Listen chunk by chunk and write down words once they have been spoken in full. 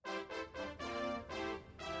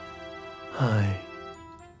Hi.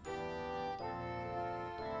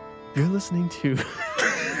 You're listening to...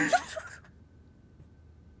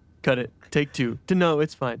 Cut it. Take two. No,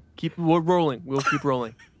 it's fine. We're rolling. We'll keep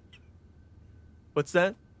rolling. What's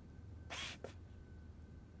that?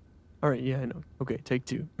 All right, yeah, I know. Okay, take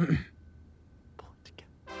two. Pull it together.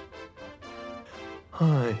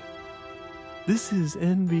 Hi. This is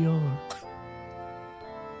NBR.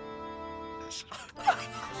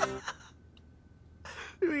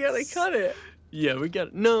 We gotta cut it. Yeah, we got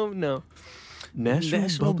it. No.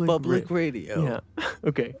 National Public Radio. Yeah.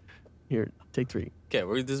 Okay. Here, take three.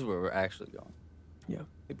 Okay, this is where we're actually going. Yeah.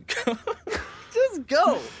 Just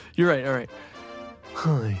go. You're right, all right.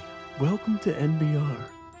 Hi. Welcome to NBR,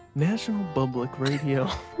 National Public Radio.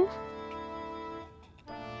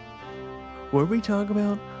 Where we talk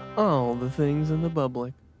about all the things in the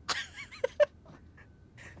public.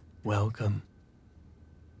 Welcome.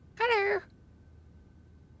 Hello.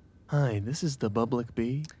 Hi, this is the Public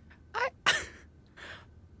Bee.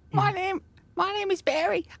 My name is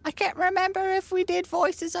Barry. I can't remember if we did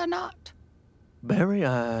voices or not. Barry,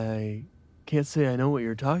 I can't say I know what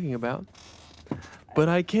you're talking about, but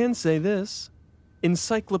I can say this.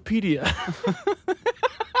 Encyclopedia.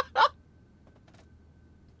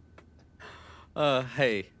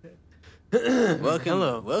 Hey. Welcome.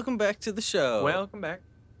 Hello. Welcome back to the show. Welcome back.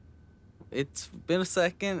 It's been a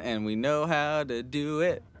second, and we know how to do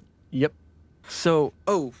it. Yep. So,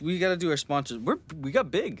 we gotta do our sponsors. We got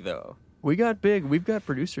big though. we got big. We've got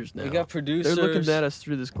producers now. We got producers. They're looking at us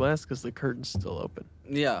through this glass because the curtain's still open.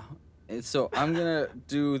 Yeah, and so I'm gonna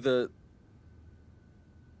do the.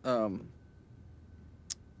 And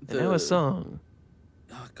now a song.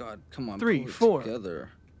 Oh God! Come on. 3, pull it 4. Together.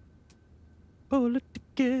 Pull it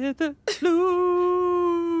together,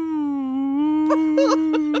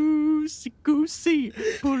 loosey-goosey.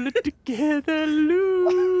 Pull it together,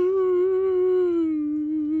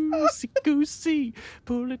 loosey-goosey.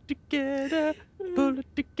 Pull it together, pull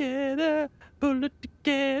it together, pull it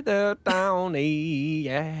together, Dawney,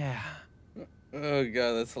 yeah. Oh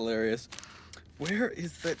God, that's hilarious. Where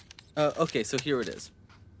is that? Okay, so here it is.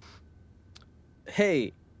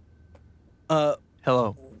 Hey.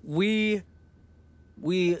 Hello. We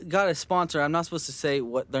got a sponsor. I'm not supposed to say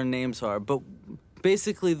what their names are, but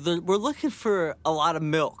basically we're looking for a lot of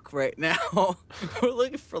milk right now. We're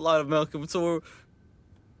looking for a lot of milk, and so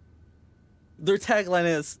their tagline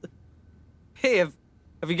is, "Hey, have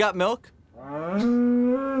you got milk? We're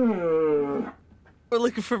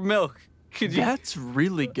looking for milk. That's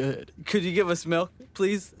really good. Could you give us milk,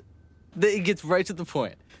 please?" It gets right to the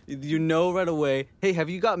point. You know right away. Hey, have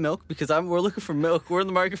you got milk? Because we're looking for milk. We're in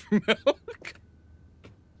the market for milk.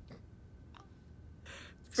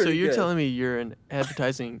 So you're good. telling me you're an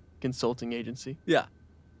advertising consulting agency? Yeah.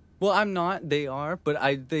 Well, I'm not. They are, but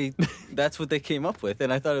that's what they came up with,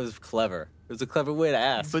 and I thought it was clever. It was a clever way to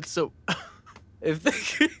ask. But so... if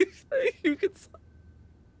you could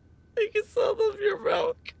sell them your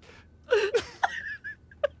milk.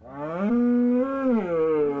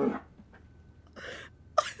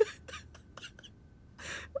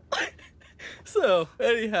 So,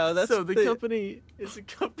 anyhow, that's... So the company is a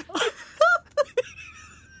company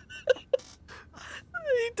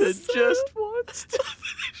that just wants to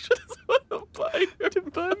buy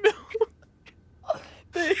milk.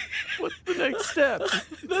 What's the next step?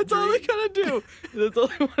 That's all they gotta do. That's all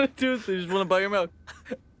they want to do is they just want to buy your milk.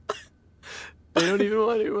 They don't even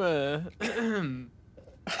want to...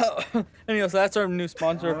 Anyway, so that's our new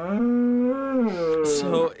sponsor.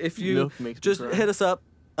 So if you Milk makes me just cry. hit us up,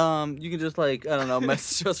 you can just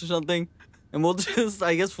message us or something, and we'll just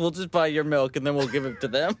buy your milk and then we'll give it to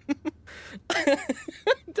them. I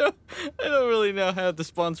don't really know how the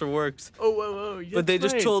sponsor works. Oh, whoa. But they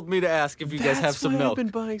just told me to ask if you guys have some That's why milk. I've been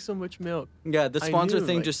buying so much milk. Yeah, the I sponsor knew,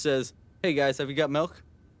 thing like- just says, "Hey guys, have you got milk?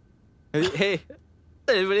 Hey,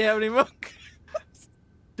 anybody have any milk?"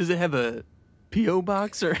 Does it have a P.O.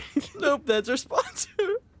 box or anything? Nope, that's our sponsor.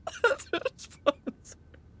 That's our sponsor.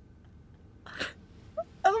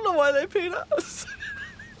 I don't know why they paid us.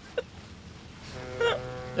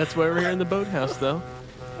 That's why we're here in the boathouse, though.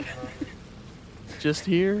 Just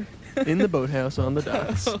here in the boathouse on the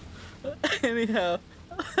docks. Anyhow,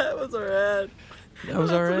 that was our ad. That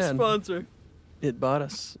was our That's ad. sponsor. It bought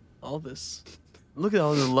us all this. Look at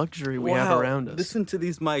all the luxury we have around us. Listen to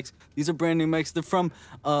these mics. These are brand new mics. They're from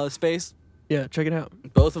Space. Yeah, check it out.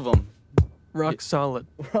 Both of them. Rock solid.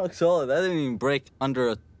 Rock solid. That didn't even break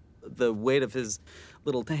under the weight of his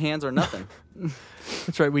little hands or nothing.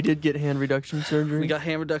 That's right. We did get hand reduction surgery. We got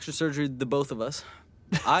hand reduction surgery, the both of us.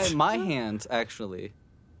 My hands, actually,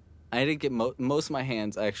 I didn't get most of my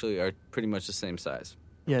hands actually are pretty much the same size.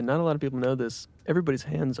 Yeah, not a lot of people know this. Everybody's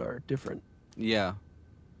hands are different. Yeah.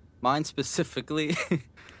 Mine specifically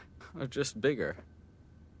are just bigger.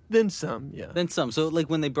 Then some, yeah. Than some. So, like,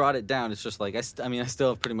 when they brought it down, it's just like, I still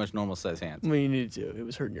have pretty much normal size hands. Well, you needed to. It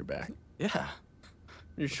was hurting your back. Yeah.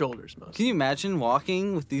 Your shoulders, most. Can you imagine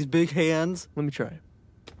walking with these big hands? Let me try.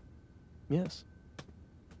 Yes.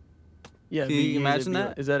 Yeah. Can you imagine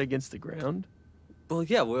that? Is that against the ground? Well,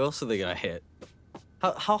 yeah, where else are they going to hit?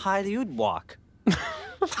 How high do you walk?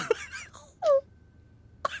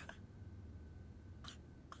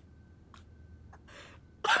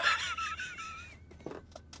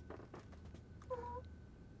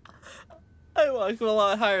 I walk a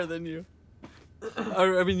lot higher than you.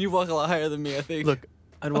 I mean, you walk a lot higher than me, I think. Look,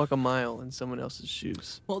 I'd walk a mile in someone else's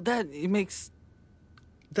shoes. Well, it makes...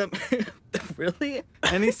 That, really?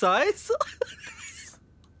 Any size?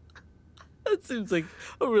 That seems like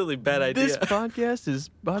a really bad idea. This podcast is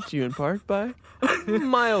brought to you in part by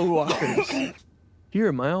Mile Walkers. Here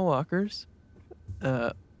at Mile Walkers,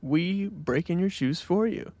 we break in your shoes for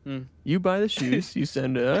you. You buy the shoes, you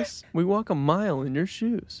send to us, we walk a mile in your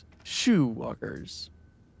shoes. Shoe Walkers.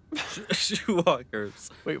 Shoe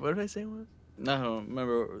walkers. Wait, what did I say it was? No, I don't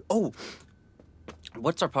remember. Oh,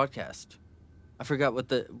 what's our podcast? I forgot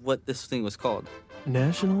what this thing was called.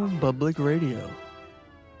 National Public Radio.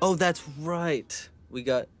 Oh, that's right. We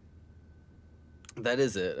got... That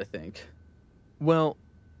is it, I think. Well,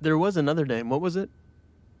 there was another name. What was it?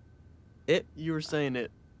 It? You were saying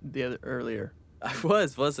it earlier. I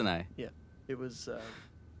was, wasn't I? Yeah. It was...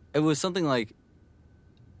 It was something like...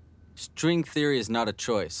 String theory is not a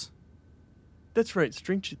choice. That's right.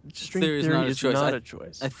 String theory is not a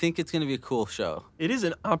choice. I think it's going to be a cool show. It is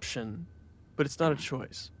an option, but it's not a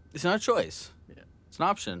choice. It's not a choice. Yeah. It's an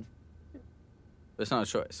option, but it's not a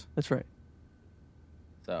choice. That's right.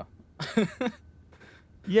 So.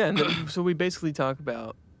 Yeah, and so we basically talk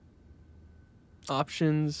about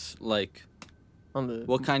options like on the...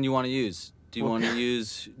 What kind you want to use? Do you want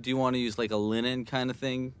to use like a linen kind of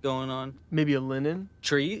thing going on? Maybe a linen?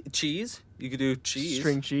 Cheese? You could do cheese.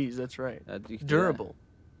 String cheese, that's right. Durable.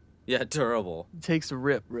 Yeah, durable. It takes a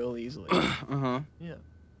rip real easily. Uh-huh. Yeah.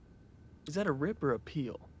 Is that a rip or a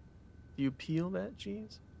peel? Do you peel that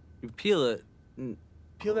cheese? You peel it.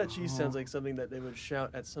 Peel that cheese sounds like something that they would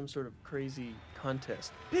shout at some sort of crazy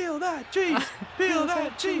contest. Peel that cheese! Peel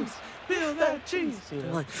that cheese! Peel that cheese! You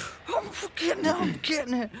know? Like, I'm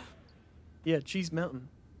getting it. Yeah, Cheese Mountain.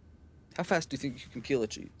 How fast do you think you can peel a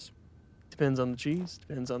cheese? Depends on the cheese.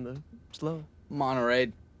 Depends on the slow.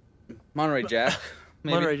 Monterey Jack.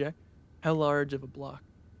 Maybe. Monterey Jack. How large of a block?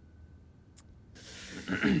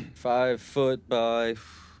 5 foot by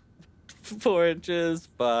 4 inches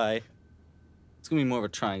by... It's going to be more of a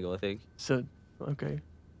triangle, I think. So, okay.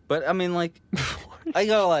 But, I mean, like, I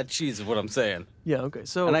got a lot of cheese is what I'm saying. Yeah, okay.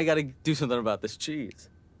 So, and I got to do something about this cheese.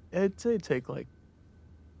 I'd say it'd take like...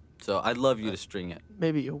 So I'd love you to string it.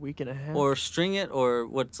 Maybe a week and a half. Or string it, or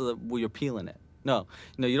well, you're peeling it. No,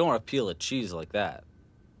 you don't want to peel a cheese like that.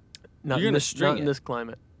 Not you're in gonna this, string not in it. this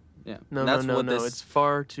climate. Yeah. No. It's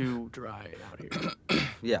far too dry out here.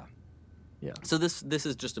 Yeah. Yeah. So this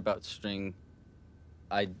is just about string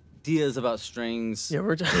ideas about strings. Yeah,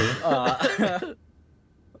 we're talking.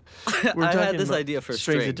 I had this idea for a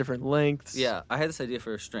strings string. at different lengths. Yeah, I had this idea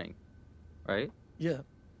for a string, right? Yeah.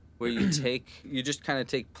 Where you just kind of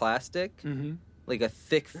take plastic, Mm-hmm. like a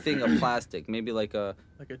thick thing of plastic, maybe like a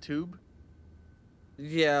tube.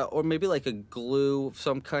 Yeah, or maybe like a glue of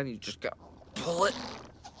some kind. You just gotta pull it.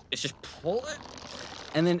 It's just pull it,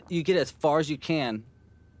 and then you get as far as you can,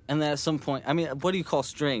 and then at some point, I mean, what do you call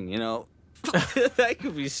string? You know, that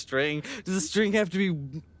could be string. Does the string have to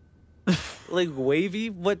be like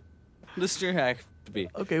wavy? What does string have to be?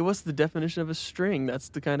 Okay, what's the definition of a string? That's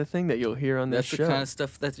the kind of thing that you'll hear on this show. That's the kind of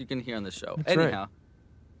stuff that you can hear on the show. That's Anyhow,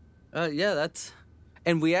 yeah, that's,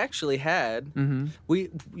 and we actually had you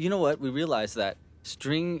know what? We realized that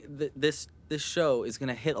string this show is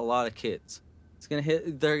gonna hit a lot of kids. It's gonna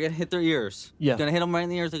hit. They're gonna hit their ears. Yeah, it's gonna hit them right in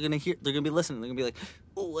the ears. They're gonna hear. They're gonna be listening. They're gonna be like,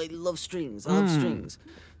 "Oh, I love strings. I love strings,"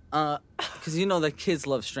 because you know that kids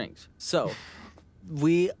love strings. So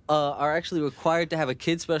we are actually required to have a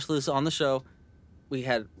kid specialist on the show. We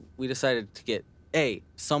decided to get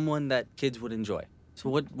someone that kids would enjoy. So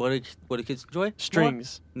what do kids enjoy?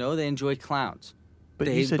 Strings. No, they enjoy clowns. But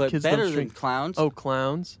you said kids better love than strings. clowns. Oh,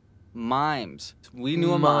 clowns. Mimes. We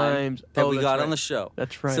knew a mime that we got on the show.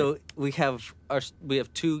 That's right. So we have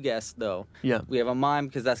 2 guests though. Yeah. We have a mime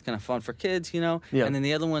because that's kind of fun for kids, you know. Yeah. And then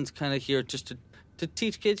the other one's kind of here just to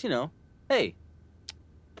teach kids, you know, hey,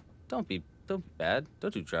 don't be bad.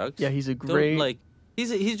 Don't do drugs. Yeah, he's a great.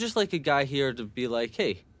 He's just like a guy here to be like,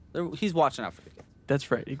 hey, he's watching out for the kids. That's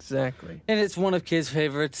right, exactly. And it's one of kids'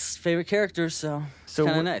 favorite characters, so it's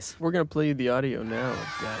kind of nice. We're going to play you the audio now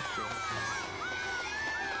of that.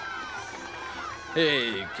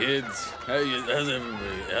 Hey, kids. How's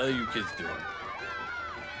everybody? How are you kids doing?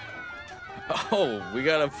 Oh, we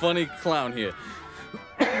got a funny clown here.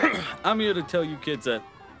 I'm here to tell you kids that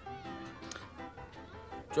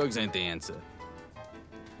drugs ain't the answer.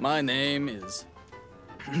 My name is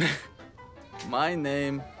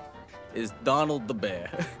Donald the Bear.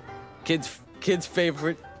 Kids'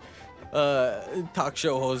 favorite talk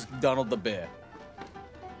show host, Donald the Bear.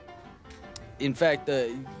 In fact,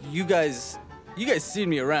 you guys see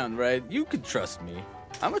me around, right? You could trust me.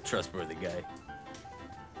 I'm a trustworthy guy.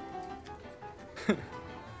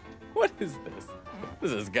 What is this? What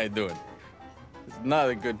is this guy doing? It's not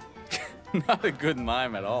a good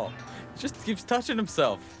mime at all. He just keeps touching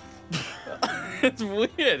himself. It's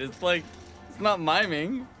weird. It's like, it's not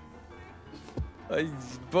miming. Do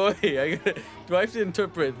I have to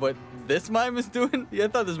interpret what this mime is doing? Yeah, I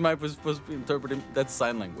thought this mime was supposed to be interpreting. That's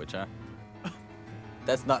sign language, huh?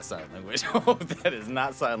 That's not sign language. Oh, that is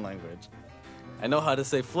not sign language. I know how to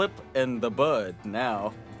say flip and the bud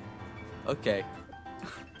now. Okay.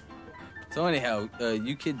 So anyhow,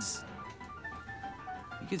 you kids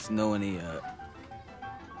know any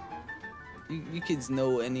you kids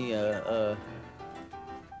know any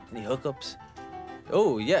hookups?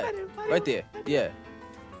 Oh yeah, right there. Yeah.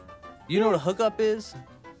 You know what a hookup is?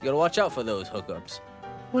 You gotta watch out for those hookups.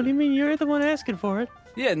 What do you mean? You're the one asking for it.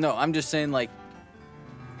 Yeah, no, I'm just saying, like,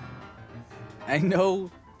 I know.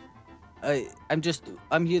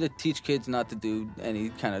 I'm here to teach kids not to do any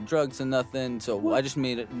kind of drugs and nothing. So What? I just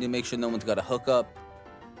made it to make sure no one's got a hookup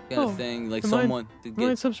kind of thing. Like someone to Am I in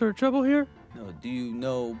get. some sort of trouble here? No, do you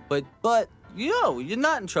know? But you know, you're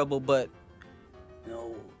not in trouble. But no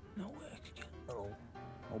way I could get a little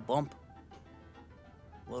bump,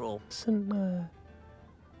 little Some,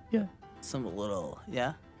 yeah.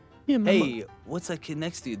 yeah. Yeah, my Hey, what's that kid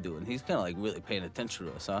next to you doing? He's kind of like really paying attention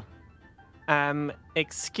to us, huh?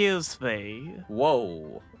 Excuse me.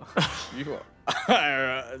 Whoa. You are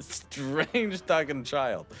a strange talking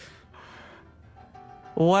child.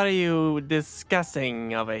 What are you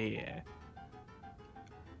discussing over here?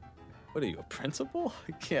 What are you, a principal?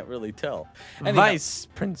 I can't really tell. Vice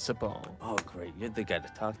principal. Oh, great. You're the guy to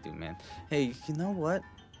talk to, man. Hey, you know what?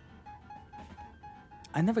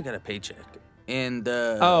 I never got a paycheck. And, yeah,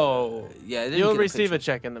 I didn't you'll get receive a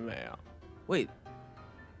paycheck. check in the mail. Wait.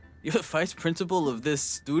 You're the vice principal of this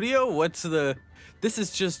studio? This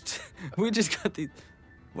is just, we just got the,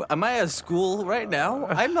 am I at a school right now?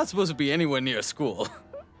 I'm not supposed to be anywhere near a school.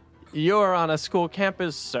 You're on a school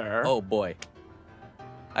campus, sir. Oh, boy.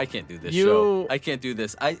 I can't do this show. I can't do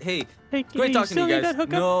this. Hey, great talking to you guys. Need that hookup?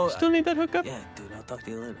 No, Still need that hookup? yeah, dude, I'll talk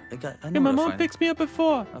to you later. I know Yeah, my where to mom find picks me up at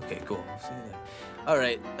 4. it. Okay, cool. I'll see you there. All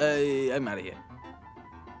right, I'm out of here.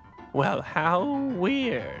 Well, how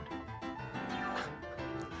weird.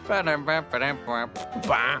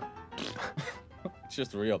 It's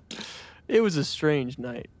just real. It was a strange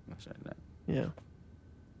night. Yeah.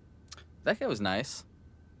 That guy was nice.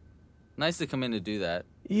 Nice to come in to do that.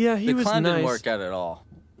 Yeah, he The was clown nice. didn't work out at all.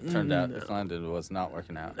 Turned out No. the clown was not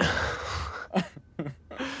working out.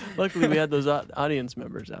 Luckily, we had those audience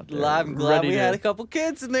members out there. I'm glad ready we to- had a couple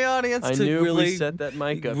kids in the audience I to knew if really we set that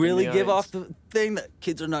mic up. really in the give off audience. the thing that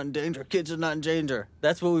kids are not in danger. Kids are not in danger.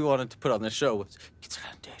 That's what we wanted to put on the show. Was kids are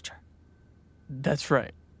not in danger. That's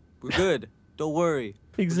right. We're good. Don't worry.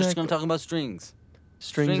 We're just Exactly. gonna talk about strings.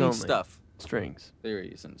 Strings only. stuff. Strings.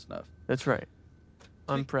 Theories and stuff. That's right.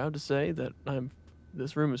 I'm proud to say that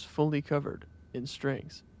this room is fully covered in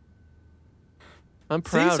strings. I'm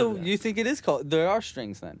proud See, so of that. you think it is called? There are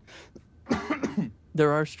strings then.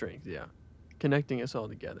 There are strings, yeah. Connecting us all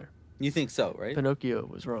together. You think so, right? Pinocchio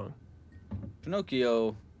was wrong.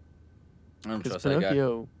 Pinocchio. I don't Because trust that guy.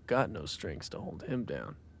 Pinocchio got no strings to hold him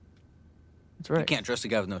down. That's right. You can't trust a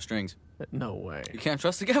guy with no strings. No way. You can't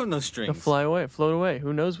trust a guy with no He'll strings. fly away, float away.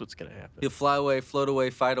 Who knows what's going to happen? He'll fly away, float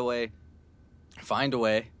away, fight away, find a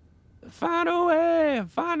way. Find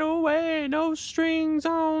a way, no strings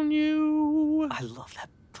on you. I love that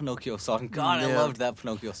Pinocchio song. God, I Yeah. loved that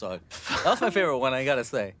Pinocchio song. That was my favorite one, I gotta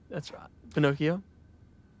say. That's right. Pinocchio?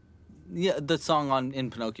 Yeah, the song in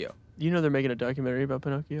Pinocchio. You know they're making a documentary about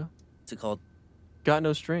Pinocchio? What's it called? Got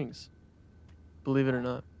no strings. Believe it or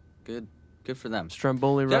not. Good for them.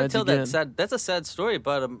 Stromboli Gotta rides tell again. that's a sad story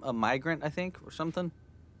about a migrant, I think, or something.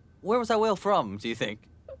 Where was that whale from, do you think?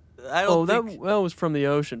 I don't think... that was from the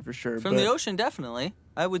ocean for sure. From the ocean, definitely.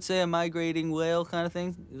 I would say a migrating whale kind of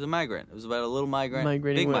thing. It was a migrant. It was about a little migrant.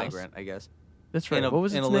 Migrating big whales. migrant, I guess. That's right. In What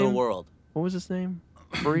was in its a name? little world. What was its name?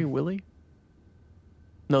 Free Willy?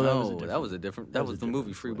 No, that was a different. That was the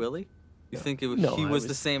movie Free Willy. You think he No, was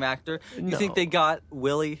the same actor? You No. think they got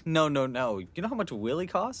Willy? No. You know how much Willy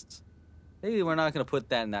costs? Maybe we're not going to put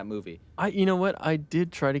that in that movie. You know what? I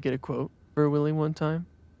did try to get a quote for Willie one time.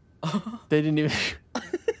 They didn't even.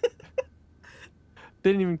 They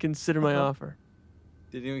didn't even consider my offer.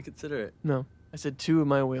 Didn't even consider it. No, I said 2 of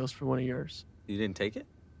my whales for one of yours. You didn't take it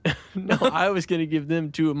No, I was gonna give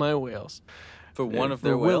them 2 of my whales for one of for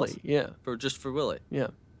their whales. Willie. Yeah, For Willy. yeah.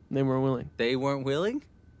 They weren't willing. They weren't willing.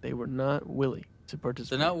 They were not willing to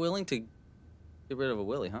participate. They're not willing to get rid of a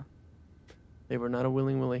Willy, huh? They were not a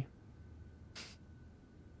willing Willie.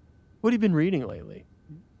 What have you been reading lately?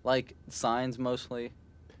 Like signs mostly.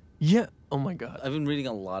 Yeah. Oh my God. I've been reading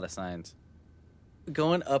a lot of signs.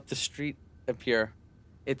 Going up the street up here,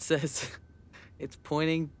 it says it's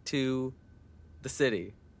pointing to the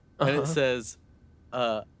city, and it says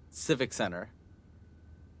Civic Center,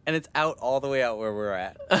 and it's out all the way out where we're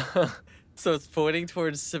at. So it's pointing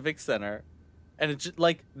towards Civic Center, and it's just,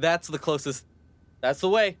 like that's the closest. That's the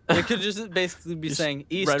way. It could just basically be saying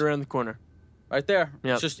east, right around the corner. right there.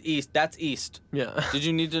 Yep. It's just east. That's east. Yeah. Did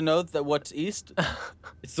you need to know that what's east?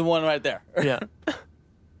 It's the one right there. Yeah.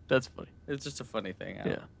 That's funny. It's just a funny thing.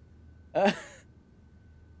 Yeah.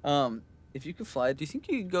 If you could fly, do you think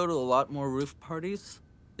you could go to a lot more roof parties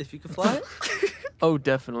if you could fly? Oh,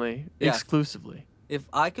 definitely. Yeah. Exclusively. If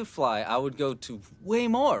I could fly, I would go to way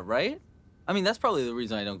more, right? I mean, that's probably the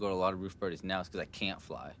reason I don't go to a lot of roof parties now is because I can't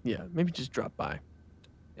fly. Yeah. Maybe just drop by.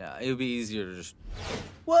 Yeah, it would be easier to just,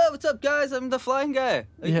 what's up, guys? I'm the flying guy.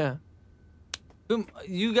 Like, Yeah. boom,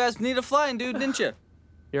 you guys need a flying dude, didn't you?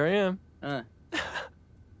 Here I am.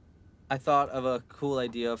 I thought of a cool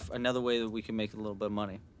idea of another way that we can make a little bit of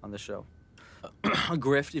money on the show. A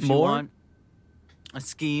grift, if you More? want. A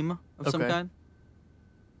scheme of some Okay. kind.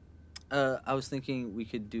 I was thinking we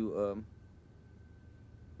could do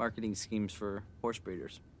marketing schemes for horse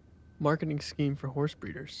breeders. Marketing scheme for horse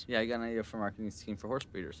breeders. Yeah, I got an idea for marketing scheme for horse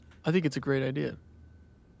breeders. I think it's a great idea.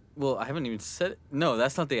 Well, I haven't even said it. No,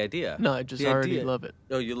 that's not the idea. No, I just The already idea- love it.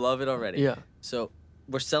 Oh, you love it already? Yeah. So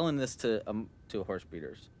we're selling this to horse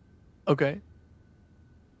breeders. Okay.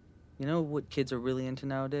 You know what kids are really into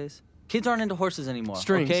nowadays? Kids aren't into horses anymore.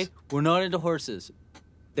 Strings. Okay? We're not into horses.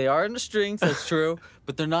 They are into strings, that's true,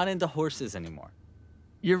 but they're not into horses anymore.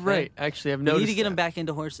 You're Okay? right. Actually, I've We noticed need to get them that. back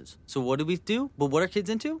into horses. So what do we do? But what are kids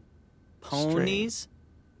into? Ponies.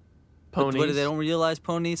 Ponies. But they don't realize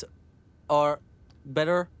ponies are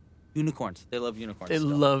better unicorns. They love unicorns. They still.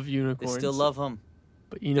 love They unicorns. still love them.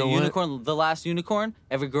 But you know what? Unicorn, the last unicorn.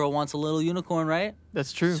 Every girl wants a little unicorn, right?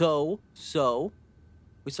 That's true. So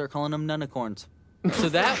we start calling them nunicorns. So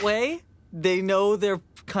that way they know they're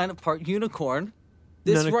kind of part unicorn.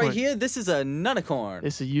 This Nunicorn. right here, this is a nunicorn.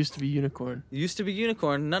 This used to be unicorn. It used to be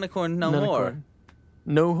unicorn, nunicorn no more.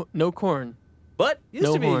 Nunicorn. No corn. But used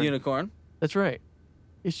No to be horn. a unicorn. That's right.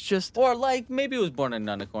 It's just Or like maybe it was born a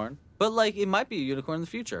nunicorn. But like it might be a unicorn in the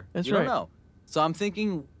future. That's you right. don't know. So I'm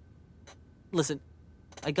thinking, listen,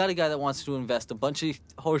 I got a guy that wants to invest a bunch of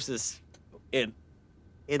horses in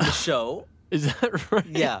the show. is that right?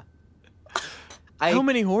 Yeah. How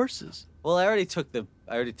many horses? Well, I already took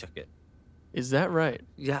it. Is that right?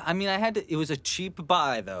 Yeah, I mean, I had to. It was a cheap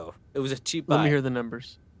buy, though. It was a cheap buy. Let me hear the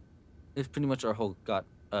numbers. It's pretty much our whole got.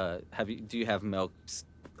 Do you have milk?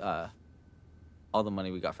 All the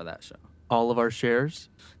money we got for that show. All of our shares?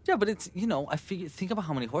 Yeah, but it's I figured. Think about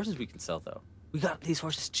how many horses we can sell, though. We got these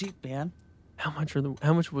horses cheap, man. How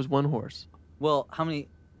much was one horse? Well, how many?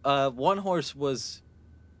 One horse was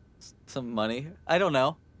some money. I don't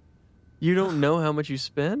know. You don't know how much you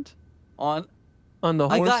spent On on the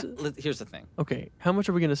I horse? got. Here's the thing. Okay, how much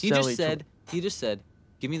are we going to sell He just said,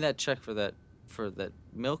 give me that check for that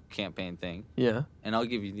milk campaign thing. Yeah. And I'll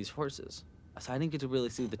give you these horses. So I didn't get to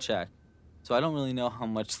really see the check. So I don't really know how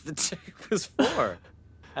much the check was for,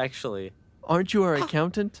 actually. Aren't you our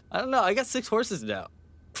accountant? I don't know. I got 6 horses now.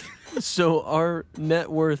 So our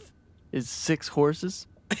net worth is 6 horses?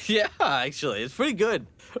 Yeah, actually. It's pretty good.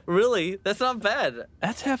 Really? That's not bad.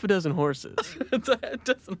 That's half a dozen horses. It's a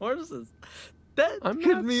dozen horses. That I'm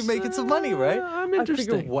could not be making some money, right? I'm I figure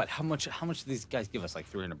interesting. what? How much do these guys give us? Like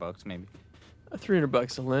 $300 maybe?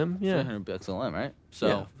 $300 a limb, yeah. $300 a limb, right? So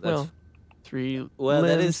Yeah, that's well, 3 that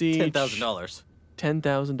limbs is each, $10,000.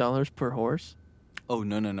 $10,000 per horse Oh,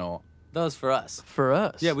 no. That was for us. for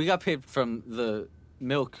us. Yeah, we got paid from the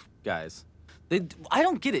milk guys. I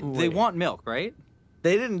don't get it. They Wait. want milk, right?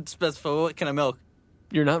 They didn't specify what kind of milk.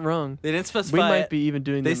 You're not wrong. They didn't specify. We might it. be even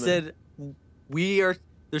doing They them said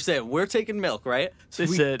they're saying we're taking milk, right? So They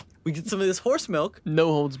we said get some of this horse milk. no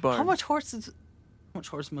holds barred. How much horses? much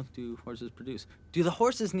horse milk do horses produce? Do the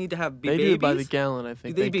horses need to have They babies? do it by the gallon, I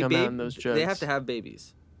think. Do They be come out in those jugs. They have to have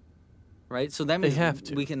babies, right? So that They means have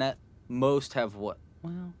to. we can at most have what?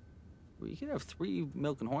 Well, we can have 3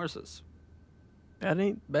 milking horses That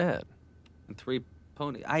ain't bad. and 3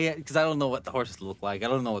 ponies. Because I don't know what the horses look like. I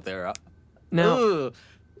don't know what they're. Now,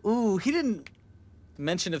 Ooh, he didn't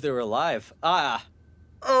mention if they were alive. Oh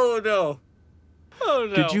no. Oh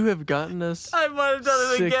no. could you have gotten us I might have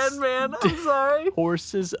done it 6 again, man. I'm sorry.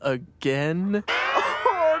 horses again?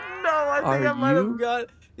 Oh no, I think I Are might you? have got.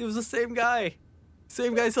 It was the same guy.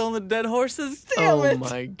 Same guy selling the dead horses. Damn Oh it.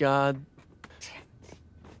 my God.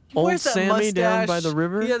 He Old wears that Sammy down by mustache. the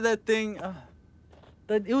river? He had that thing.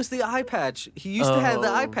 It was the eye patch. He used to have the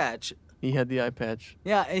eye Oh. patch. He had the eye patch.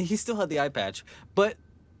 Yeah, and he still had the eye patch, but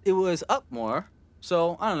it was up more.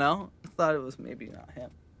 So I don't know. I thought it was maybe not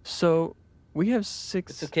him. So we have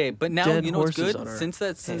 6. It's okay, but now dead you know what's horses good. on our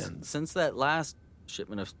Since that last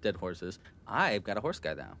shipment of dead horses, I've got a horse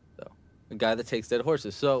guy now. So a guy that takes dead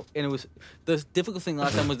horses. So and it was the difficult thing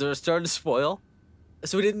last time was they were starting to spoil.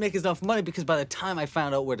 So we didn't make enough money because by the time I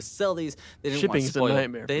found out where to sell these, they didn't Shipping want is a spoiled.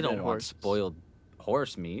 nightmare They for don't dead want horses. spoiled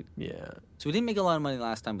horse meat. Yeah. So we didn't make a lot of money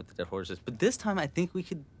last time with the dead horses, but this time I think we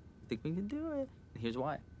could do it. And here's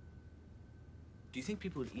why. Do you think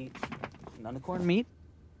people would eat unicorn meat?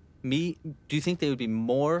 Do you think they would be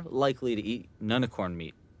more likely to eat unicorn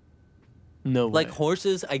meat? No way. Like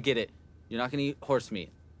horses, I get it. You're not going to eat horse meat.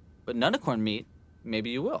 But unicorn meat, maybe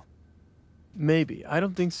you will. Maybe. I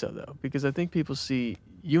don't think so, though, because I think people see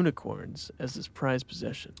unicorns as this prized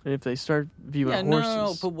possession. And if they start viewing Yeah, horses...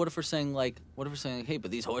 no. But what if we're saying, hey,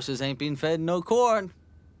 but these horses ain't being fed no corn.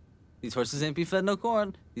 These horses ain't being fed no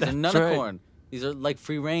corn. These are That's right. nunicorn. These are like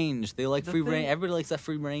free range. They like The free thing- range. Everybody likes that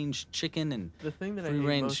free range chicken and The thing that I free hate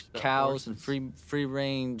range most about cows and horses- free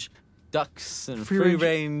range ducks and Free free range-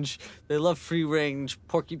 range. They love free range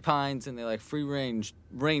porcupines and they like free range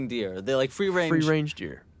reindeer. They like free range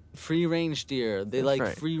deer. free range deer. They That's like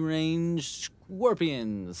right. free range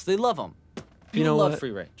scorpions. They love them. People know love what?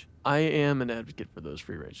 free range. I am an advocate for those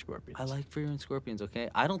free-range scorpions. I like free range scorpions. Okay,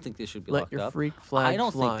 I don't think they should be Let locked your up. freak flag I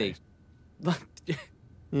don't fly. think they.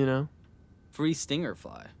 You know? Free stinger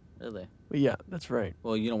fly. Really? But yeah, that's right.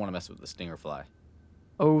 Well, you don't want to mess with the stinger fly.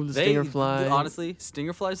 Oh, the stinger fly. Honestly,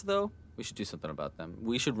 stinger flies though, we should do something about them.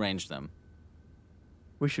 We should range them.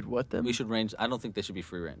 We should what them? We should range. I don't think they should be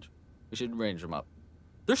free range. We should range them up.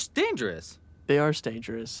 They're dangerous. They are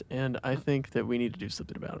dangerous, and I think that we need to do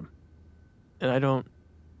something about them. And I don't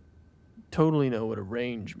totally know what a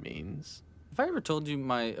range means. Have I ever told you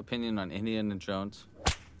my opinion on Indiana Jones?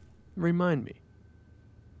 Remind me.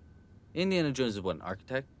 Indiana Jones is what, an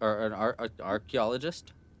architect or an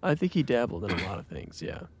archaeologist? I think he dabbled in a lot of things,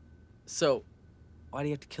 yeah. So, why do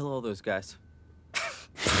you have to kill all those guys?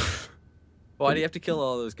 Why do you have to kill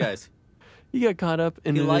all those guys? He got caught up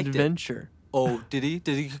in He an liked it. adventure. Oh, did he?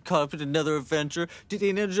 Did he get caught up in another adventure? Did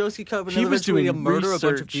Indiana Jones get caught up in He another was adventure where he doing murder research. a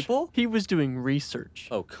bunch of people? He was doing research.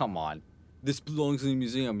 Oh, come on. This belongs in the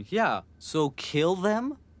museum. Yeah, so kill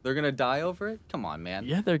them? They're gonna die over it? Come on, man.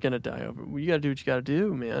 Yeah, they're gonna die over it. Well, you gotta do what you gotta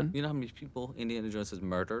do, man. You know how many people Indiana Jones has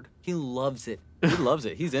murdered? He loves it. He loves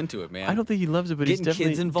it. He's into it, man. I don't think he loves it, but he's Getting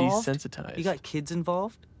definitely kids involved? desensitized. He got kids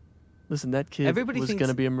involved? Listen, that kid Everybody was thinks-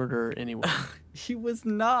 gonna be a murderer anyway. He was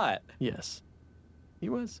not. Yes, he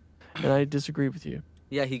was, and I disagree with you.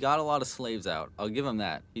 Yeah, he got a lot of slaves out. I'll give him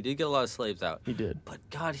that. He did get a lot of slaves out. He did. But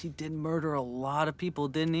God, he did murder a lot of people,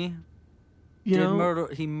 didn't he? You know,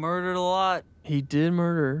 He murdered a lot. he did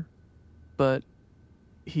murder, but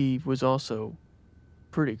he was also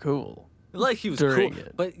pretty cool. Like he was During cool.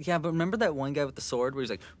 it. But yeah, but remember that one guy with the sword where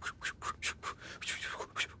he's like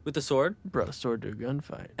with the sword? Brought a sword to a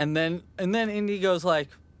gunfight. And then Indy goes like,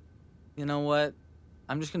 you know what?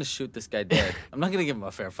 I'm just gonna shoot this guy dead. I'm not gonna give him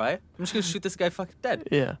a fair fight. I'm just gonna shoot this guy fucking dead.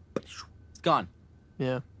 Yeah, It's gone.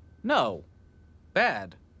 yeah. No.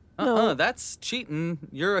 Bad. No. That's cheating.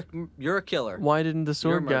 You're a killer. Why didn't the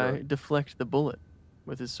sword You're a guy murderer. deflect the bullet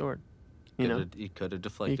with his sword? You know, He could have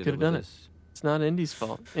deflected coulda it done with it. his... it's not Indy's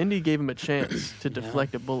fault. Indy gave him a chance to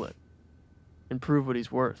deflect a bullet and prove what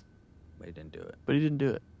he's worth, But he didn't do it. but he didn't do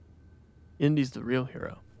it. Indy's the real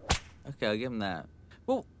hero. Okay, I'll give him that.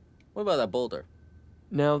 Well, what about that boulder?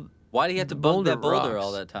 Now, Why did he have to build Boulder that boulder rocks.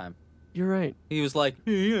 all that time? you're right. He was like,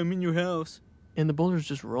 hey, I'm in your house. And the boulder's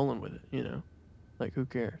just rolling with it, you know? Like, who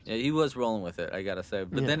cares? Yeah, he was rolling with it, I gotta say.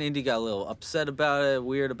 But Yeah. then Indy got a little upset about it,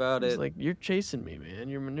 weird about It's it. like, you're chasing me, man.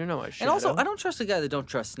 You're not my shadow. And also, I don't trust a guy that don't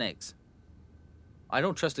trust snakes. I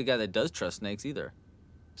don't trust a guy that does trust snakes either.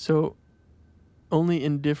 So, only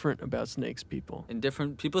indifferent about snakes, people. And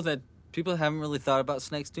different people that haven't really thought about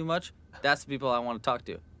snakes too much, that's the people I want to talk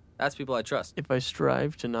to. That's people I trust. If I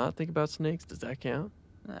strive to not think about snakes, does that count?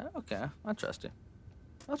 Okay, I'll trust you.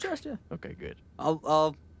 I'll trust you. Okay, good.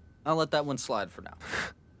 I'll let that one slide for now.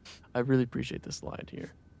 I really appreciate the slide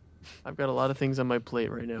here. I've got a lot of things on my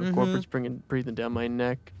plate right now. Mhm. Corporate's breathing down my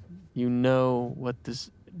neck. You know what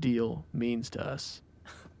this deal means to us.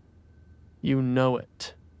 You know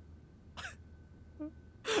it.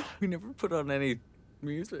 We never put on any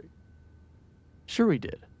music. Sure we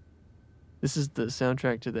did. This is the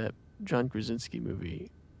soundtrack to that John Krasinski movie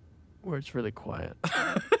where it's really quiet.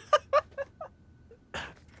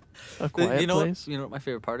 A Quiet Place? You know what my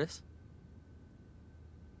favorite part is?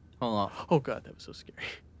 Hold on. Oh, God, that was so scary.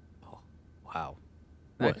 Oh, wow.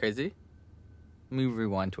 Isn't that crazy? Let me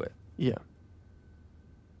rewind to it. Yeah.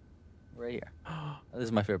 Right here. This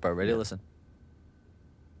is my favorite part. Ready? Yeah. Listen.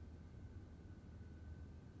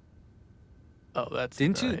 Oh, that's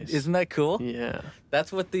Didn't nice. you? Isn't that cool? Yeah.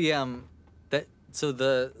 That's what the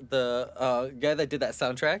the guy that did that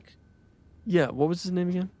soundtrack. Yeah, what was his name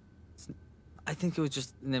again? I think it was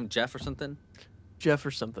just named Jeff or something. Jeff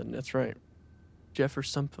or something. That's right. Jeff or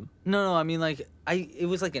something. No, I mean like it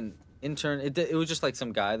was like an intern. It was just like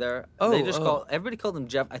some guy there. Oh, they just everybody called him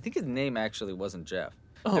Jeff. I think his name actually wasn't Jeff.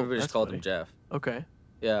 Oh, Everybody just that's called funny. him Jeff. Okay.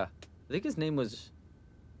 Yeah, I think his name was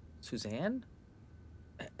Suzanne.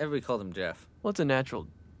 Everybody called him Jeff. Well, it's a natural,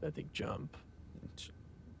 I think, jump.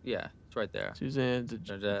 Yeah, it's right there. Suzanne,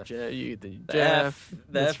 Jeff. the The Jeff. F, the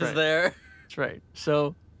That's F right. is there. That's right.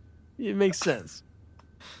 So, it makes sense.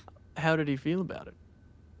 How did he feel about it?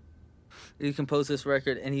 He composed this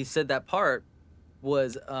record, and he said that part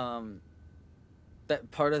was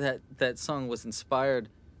that part of that song was inspired.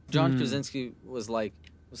 John Krasinski was like,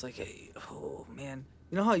 hey, oh man,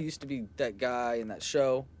 you know how I used to be that guy in that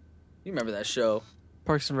show? You remember that show?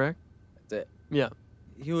 Parks and Rec? That's it. Yeah.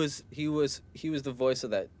 He was the voice of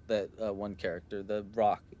that one character, the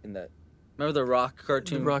Rock in that. Remember the Rock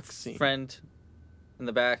cartoon? The Rock scene. Friend in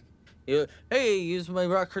the back. Hey, use my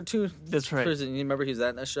Rock cartoon. That's right. Person. You remember he was that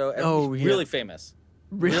in that show? Oh, He's yeah. really famous.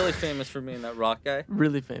 Really famous for being that Rock guy.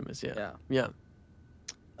 Really famous, yeah. Yeah.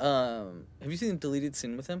 Have you seen the deleted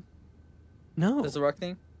scene with him? No. That's the Rock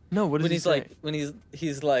thing. No, what does When he he's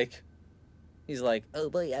say? like, he's like, oh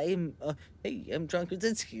boy, I'm John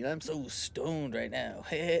Krasinski and I'm so stoned right now.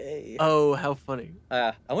 Hey. Oh, how funny.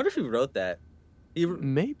 I wonder if he wrote that.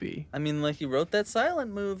 Maybe. I mean, like he wrote that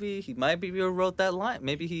silent movie. He might be wrote that line.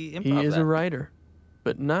 Maybe he improv He is that. a writer,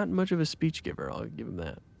 but not much of a speech giver. I'll give him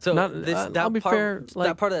that. So Not, I'll be part, fair. Like,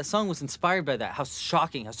 that part of that song was inspired by that. How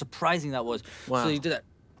shocking, how surprising that was. Wow. So he did that.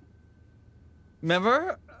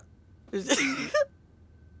 Remember?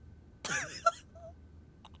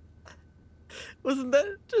 Wasn't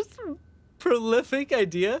that just a prolific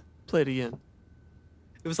idea? play it again.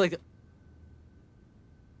 It was like,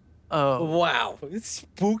 Oh, wow, it's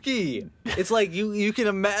spooky. It's like you can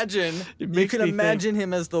imagine makes me think.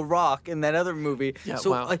 him as the Rock in that other movie. Yeah,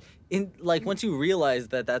 so wow. once you realize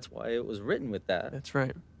that's why it was written with that, that's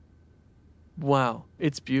right. Wow,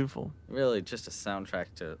 it's beautiful. really just a soundtrack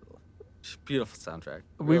to beautiful soundtrack.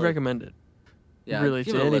 We Really. recommend it. Yeah, really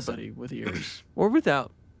give to it a listen. anybody with ears or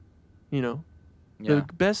without. You know, Yeah,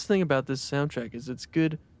 the best thing about this soundtrack is it's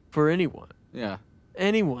good for anyone. yeah.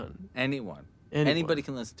 Anyone. Anyone. Anyone. Anybody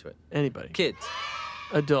can listen to it. Anybody. Kids,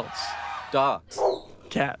 Adults. dogs,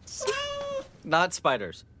 Cats. not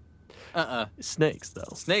spiders. Snakes,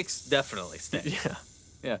 though. Snakes, definitely snakes. Yeah.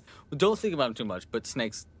 Yeah. Well, don't think about them too much, but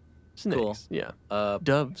snakes. Snakes. Cool. Yeah. Uh,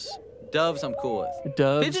 Doves. doves, I'm cool with.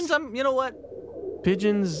 Doves. Pigeons, you know what?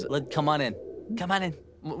 Pigeons. Come on in. Come on in.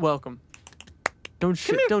 Welcome. Don't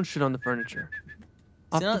shit. Don't shit on the furniture.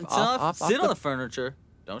 Sit on the furniture.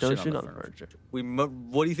 Don't Don't shit on the furniture. furniture.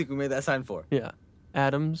 What do you think we made that sign for? Yeah.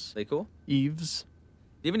 Adams. They cool? Eves.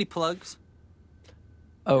 Do you have any plugs? Do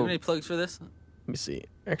Oh, you have let any plugs for this? me see.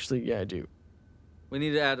 Actually, yeah, I do. We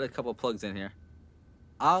need to add a couple plugs in here.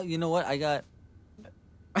 You know what? I got.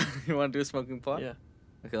 You want to do a smoking pot? Yeah.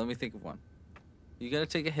 Okay, let me think of one. You gotta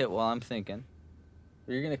take a hit while I'm thinking.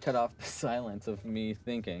 Or you're gonna cut off the silence of me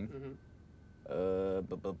thinking. Mhm.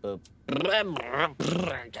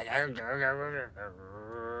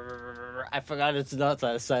 I forgot it's not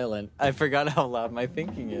that silent. I forgot how loud my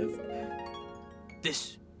thinking is.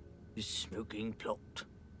 This is Smoking Plot.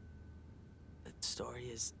 The story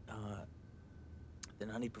is The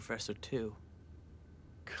Nutty Professor 2.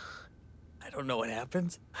 I don't know what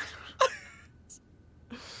happens.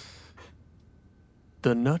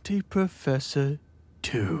 The Nutty Professor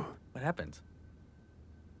 2. What happens?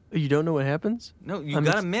 You don't know what happens? No, you I'm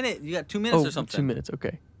got ex- a minute. You got 2 minutes Oh, or something. 2 minutes.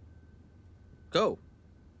 Okay. Go.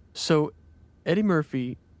 So, Eddie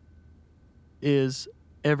Murphy is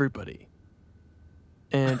everybody.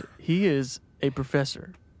 and he is a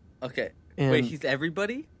professor. Okay. And Wait, he's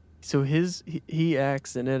everybody? so he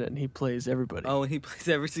acts in it, and he plays everybody. Oh, and he plays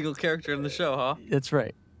every single character in the show, huh? That's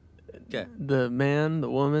right. Okay. The man, the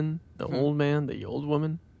woman, the old man, the old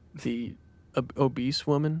woman, the obese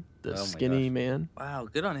woman, the Oh my skinny gosh. man. Wow,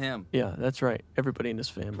 good on him. Yeah, that's right. Everybody in his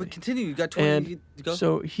family. Wait, continue. You got 20 And to go?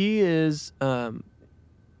 so he is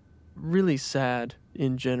really sad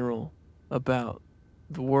in general about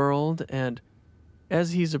the world, and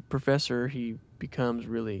as he's a professor, he becomes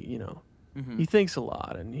really, Mhm. he thinks a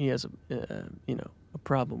lot, and he has a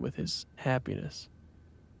problem with his happiness,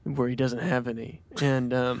 where he doesn't have any,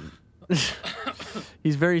 and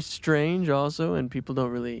he's very strange also, and people don't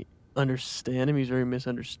really understand him. He's very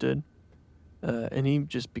misunderstood, and he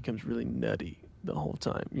just becomes really nutty the whole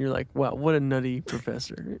time. You're like, wow, what a nutty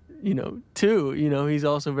professor. Too, he's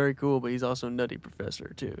also very cool, but he's also a nutty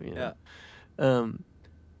professor too. Yeah.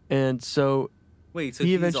 And so Wait, so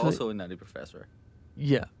he he's eventually- also a nutty professor?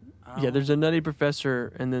 yeah, Oh. there's a nutty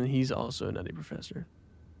professor, and then he's also a nutty professor.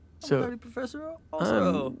 I'm a So nutty professor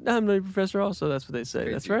also. I'm a nutty professor also. That's what they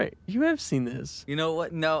say. That's Crazy. right. You have seen this. You know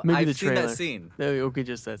what? No, Maybe I've the seen trailer. that scene. No, okay,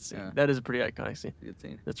 just that scene. Yeah. That is a pretty iconic scene. Good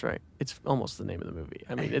scene. That's right. It's almost the name of the movie.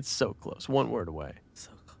 I mean, it's so close. One word away.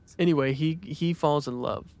 So close. Anyway, he falls in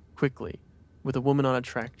love quickly with a woman on a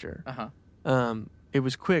tractor. Uh-huh. It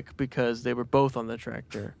was quick because they were both on the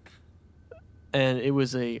tractor, and it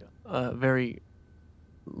was a very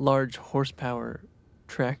large horsepower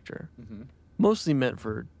tractor, Mhm. mostly meant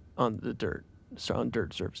for on dirt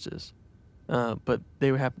surfaces, but they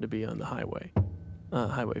happen to be on the highway,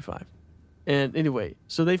 Highway 5. And anyway,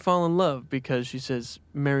 so they fall in love because she says,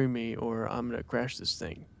 "Marry me, or I'm gonna crash this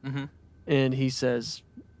thing." Mm-hmm. And he says,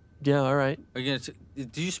 "Yeah, all right." Are you gonna?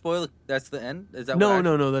 Did you spoil? That's the end? Is that No, what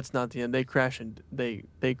no, that's not the end. They crash and they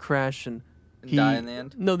crash and and die in the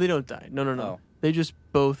end? No, they don't die. No. Oh. They just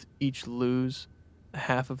both each lose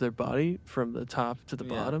half of their body from the top to the Yeah.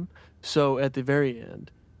 bottom. So at the very end,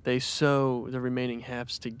 they sew the remaining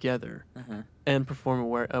halves together Uh-huh. and perform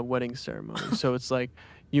a wedding ceremony. So it's like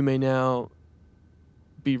you may now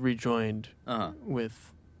be rejoined Uh-huh.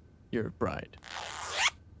 with your bride.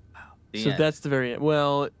 The So end. that's the very end.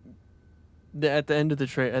 Well, at the end of the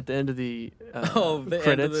Oh, the end of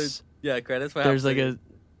credits, credits. What there's like happens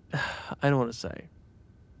I don't want to say.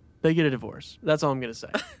 They get a divorce. That's all I'm gonna say.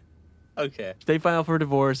 Okay. They file for a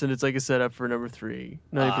divorce, and it's like a setup for number 3,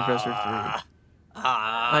 Nutty Professor 3.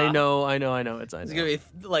 I know. It's There's gonna be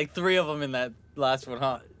like 3 of them in that last one,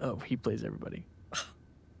 huh? Oh, he plays everybody.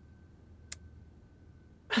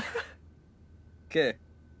 Okay.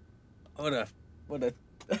 What a.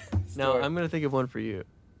 Now story. I'm gonna think of one for you.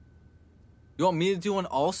 You want me to do one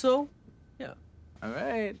also? Yeah. All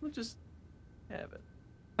right. We'll just have it.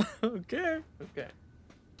 Okay. Okay.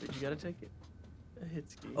 But you gotta take it. A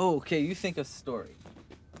hit ski. Oh, okay. You think of story.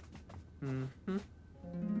 Mm-hmm.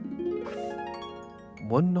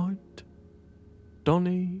 One night,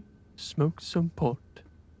 Dawney smoked some pot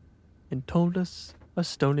and told us a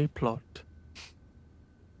stony plot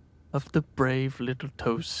of the brave little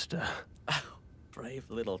toaster. Brave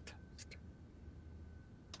little toaster.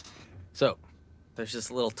 So, there's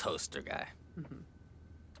this little toaster guy. Mhm.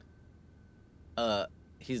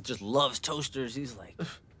 He just loves toasters. He's like,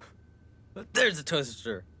 there's a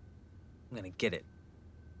toaster. I'm gonna get it.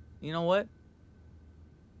 You know what?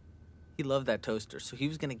 He loved that toaster, so he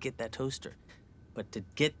was gonna get that toaster. But to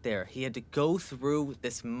get there, he had to go through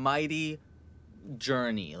this mighty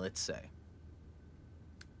journey, let's say.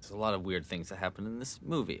 There's a lot of weird things that happen in this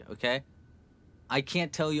movie, okay? I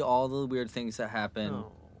can't tell you all the weird things that happen.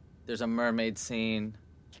 Oh. There's a mermaid scene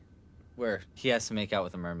where he has to make out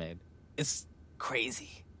with a mermaid. It's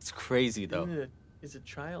crazy. It's crazy, though. Is it a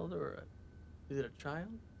child or is it a child?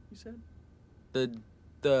 You said.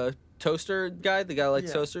 The toaster guy, the guy who likes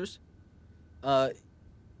Yeah. toasters, I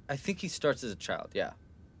think he starts as a child, yeah.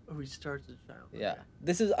 Oh, he starts as a child. Yeah.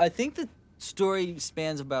 Okay. I think the story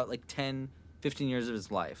spans about like 10, 15 years of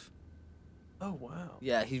his life. Oh wow.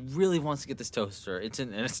 Yeah, he really wants to get this toaster.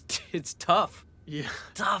 It's tough. Yeah.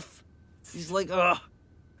 Tough. He's like, ugh.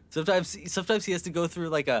 Sometimes he has to go through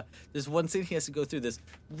there's one scene he has to go through this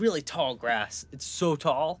really tall grass. It's so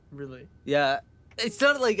tall. Really. Yeah. It's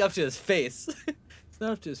not like up to his face. It's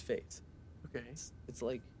not up to his face. Okay. It's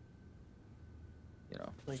like,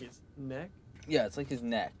 Like his neck. yeah, it's like his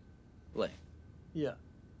neck length. Yeah.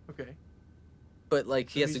 Okay. But like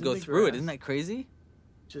he So has to he's go in the through it. grass. Isn't that crazy?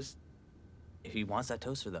 Just. He wants that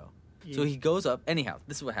toaster though. So he goes up. Anyhow,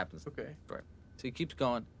 this is what happens. Okay. So he keeps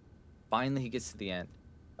going. Finally, he gets to the end.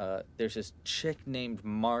 There's this chick named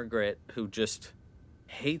Margaret who just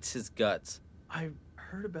hates his guts. I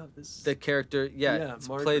heard about this. The character, it's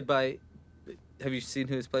Margaret. played by. Have you seen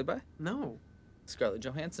who it's played by? No. Scarlett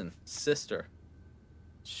Johansson's sister.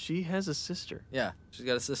 She has a sister. Yeah, she's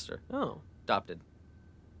got a sister. Oh. Adopted.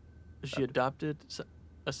 She adopted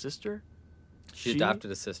a sister? She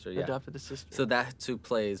adopted a sister, yeah. Adopted a sister. So that's who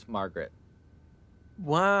plays Margaret.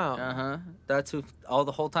 Wow. Uh-huh. That's who,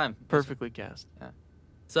 the whole time. Perfectly cast. Yeah.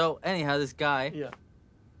 So, anyhow, this guy, Yeah.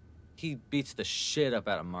 he beats the shit up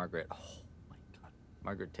out of Margaret. Oh, my God.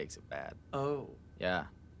 Margaret takes it bad. Oh. Yeah.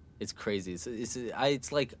 It's crazy.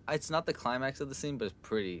 It's like, it's not the climax of the scene, but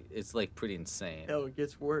it's like pretty insane. Oh, it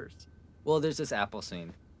gets worse. Well, there's this apple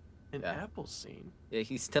scene. An apple scene? Yeah,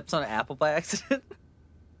 he steps on an apple by accident.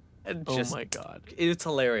 And Oh my God. It's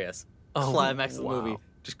hilarious. Oh, Climax of the wow. movie.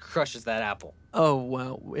 Just crushes that apple. Oh,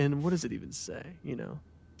 wow. And what does it even say?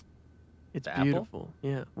 It's The apple? beautiful.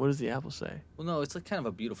 Yeah. What does the apple say? Well, no, it's like kind of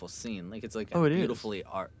a beautiful scene. Like, it's like Oh, it is. beautifully,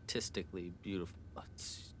 artistically beautiful. Oh,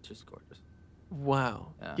 it's just gorgeous.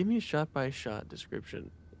 Wow. Yeah. Give me a shot-by-shot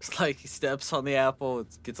description. It's like he steps on the apple,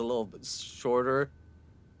 it gets a little bit shorter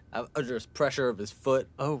under pressure of his foot.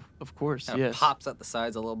 Oh, of course. Kind Yes. of pops at the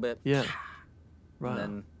sides a little bit. Yeah. And Wow.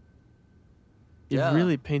 then, It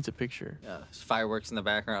really paints a picture. there's fireworks in the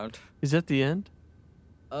background. Is that the end?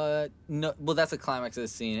 No, well, that's the climax of the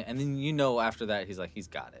scene. And then, after that, he's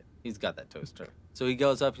got it. He's got that toaster. So he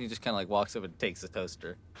goes up and he just kind of like walks up and takes the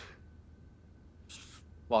toaster.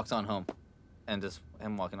 Walks on home. And just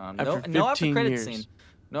him walking on. After No after 15 credit years. scene.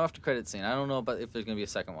 No after credit scene. I don't know about if there's going to be a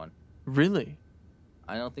second one. Really?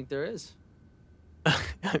 I don't think there is.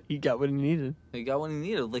 He got what he needed. He got what he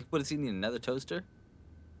needed. Like, what does he need? Another toaster?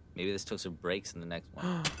 Maybe this toaster breaks in the next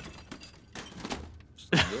one.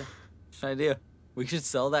 Just an idea. Just an idea. We should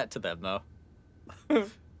sell that to them, though.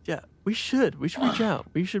 Yeah, we should. We should reach out.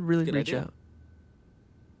 We should really Good reach idea. out.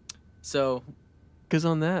 So, Because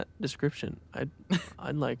on that description,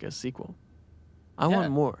 I'd like a sequel. I Yeah.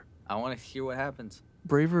 want more. I want to hear what happens.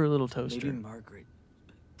 Braver little toaster Maybe Margaret.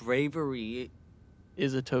 Bravery.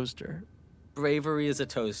 is a toaster. Bravery is a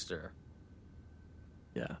toaster.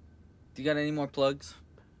 Yeah. Do you got any more plugs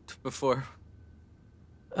before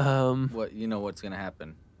what's going to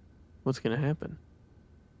happen? What's gonna happen?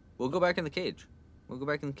 We'll go back in the cage. We'll go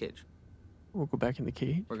back in the cage. We'll go back in the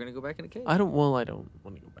cage. We're going to go back in the cage. I don't want to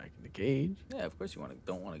go back in the cage. Yeah, of course you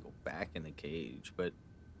don't want to go back in the cage, but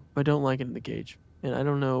I don't like it in the cage, and I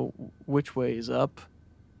don't know which way is up,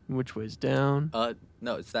 and which way is down.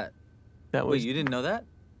 no, it's that. That Wait, way. you didn't know that?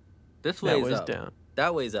 This way That is way's up. down.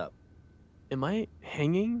 That way's up. Am I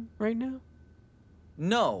hanging right now?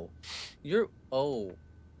 No, you're. Oh,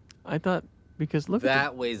 I thought because look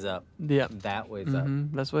that way's up. at the, yeah. That way's up.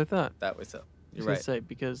 That's what I thought. That way's up. I You're was gonna right. say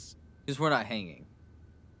because Because we're not hanging.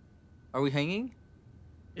 Are we hanging?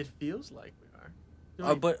 it feels like we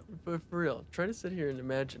are. But for real, try to sit here and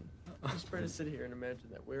imagine. Just try to sit here and imagine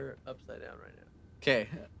that we're upside down right now. okay,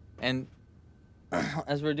 and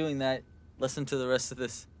as we're doing that, listen to the rest of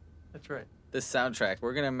this That's right. soundtrack.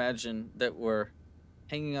 We're gonna imagine that we're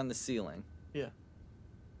hanging on the ceiling. Yeah.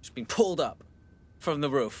 Just being pulled up from the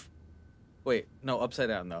roof. Wait, no, upside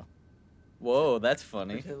down though. Whoa, that's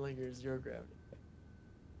funny. Pretend like you're zero gravity.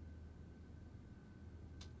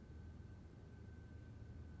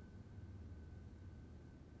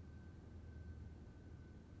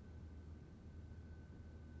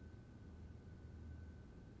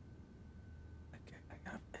 Okay, I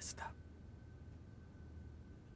gotta stop.